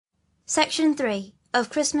Section 3 of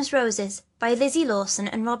Christmas Roses by Lizzie Lawson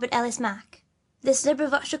and Robert Ellis Mack. This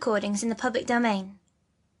LibriVox recording's in the public domain.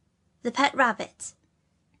 The Pet Rabbit.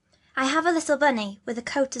 I have a little bunny with a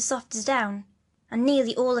coat as soft as down, and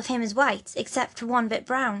nearly all of him is white except for one bit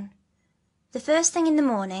brown. The first thing in the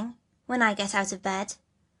morning, when I get out of bed,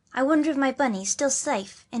 I wonder if my bunny's still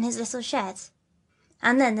safe in his little shed.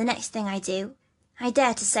 And then the next thing I do, I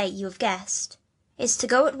dare to say you have guessed, is to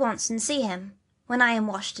go at once and see him when I am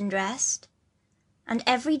washed and dressed. And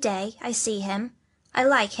every day I see him, I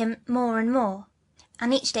like him more and more,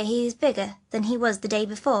 and each day he is bigger than he was the day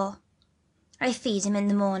before. I feed him in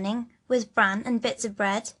the morning with bran and bits of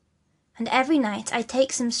bread, and every night I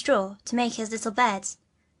take some straw to make his little bed.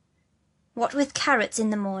 What with carrots in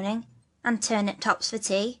the morning, and turnip tops for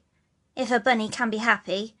tea, if a bunny can be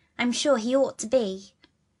happy, I'm sure he ought to be.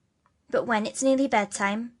 But when it's nearly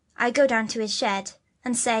bedtime, I go down to his shed,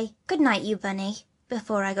 and say, "Good night, you bunny,"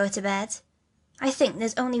 before I go to bed. I think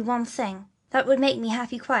there's only one thing that would make me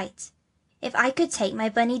happy quite, if I could take my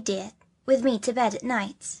bunny dear with me to bed at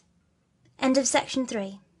night. End of section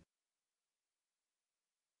 3.